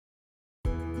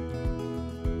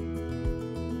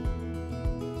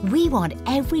We want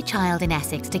every child in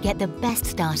Essex to get the best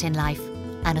start in life,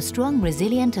 and a strong,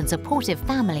 resilient and supportive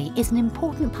family is an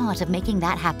important part of making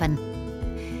that happen.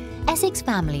 Essex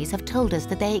families have told us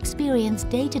that they experience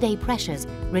day-to-day pressures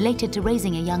related to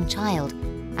raising a young child,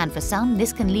 and for some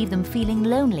this can leave them feeling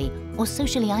lonely or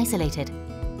socially isolated.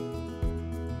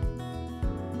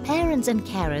 Parents and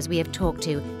carers we have talked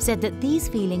to said that these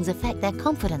feelings affect their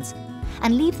confidence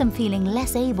and leave them feeling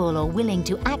less able or willing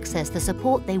to access the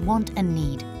support they want and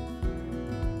need.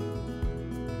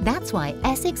 That's why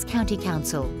Essex County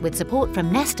Council, with support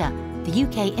from Nesta, the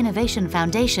UK Innovation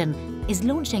Foundation, is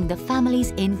launching the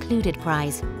Families Included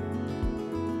Prize.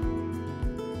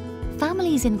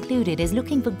 Families Included is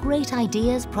looking for great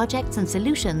ideas, projects and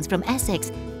solutions from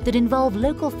Essex that involve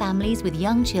local families with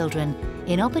young children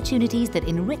in opportunities that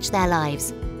enrich their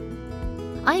lives.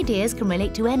 Ideas can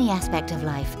relate to any aspect of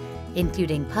life,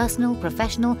 including personal,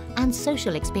 professional and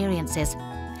social experiences.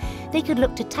 They could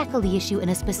look to tackle the issue in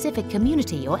a specific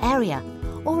community or area,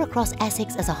 or across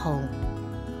Essex as a whole.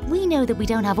 We know that we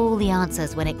don't have all the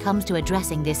answers when it comes to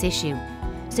addressing this issue,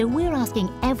 so we're asking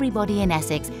everybody in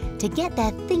Essex to get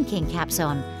their thinking caps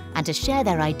on and to share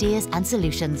their ideas and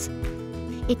solutions.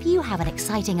 If you have an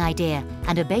exciting idea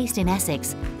and are based in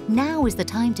Essex, now is the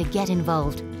time to get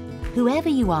involved. Whoever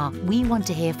you are, we want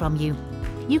to hear from you.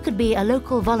 You could be a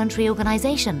local voluntary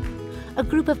organisation, a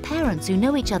group of parents who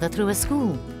know each other through a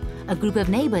school, a group of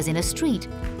neighbours in a street,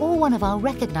 or one of our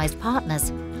recognised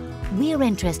partners. We're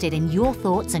interested in your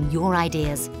thoughts and your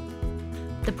ideas.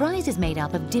 The prize is made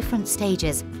up of different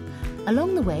stages.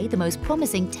 Along the way, the most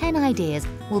promising 10 ideas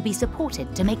will be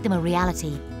supported to make them a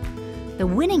reality. The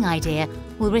winning idea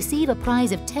will receive a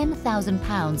prize of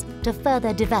 £10,000 to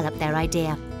further develop their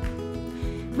idea.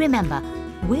 Remember,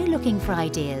 we're looking for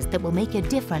ideas that will make a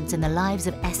difference in the lives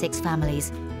of Essex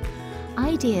families.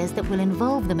 Ideas that will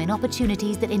involve them in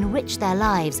opportunities that enrich their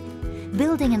lives,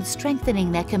 building and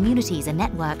strengthening their communities and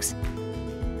networks.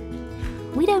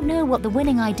 We don't know what the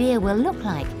winning idea will look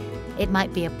like. It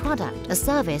might be a product, a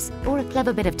service, or a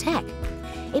clever bit of tech.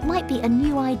 It might be a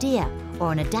new idea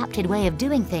or an adapted way of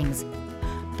doing things.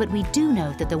 But we do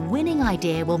know that the winning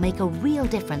idea will make a real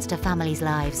difference to families'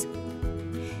 lives.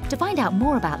 To find out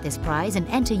more about this prize and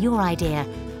enter your idea,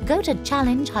 go to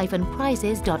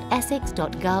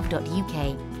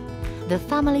challenge-prizes.essex.gov.uk. The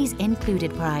Families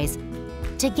Included Prize.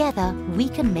 Together, we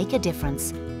can make a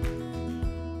difference.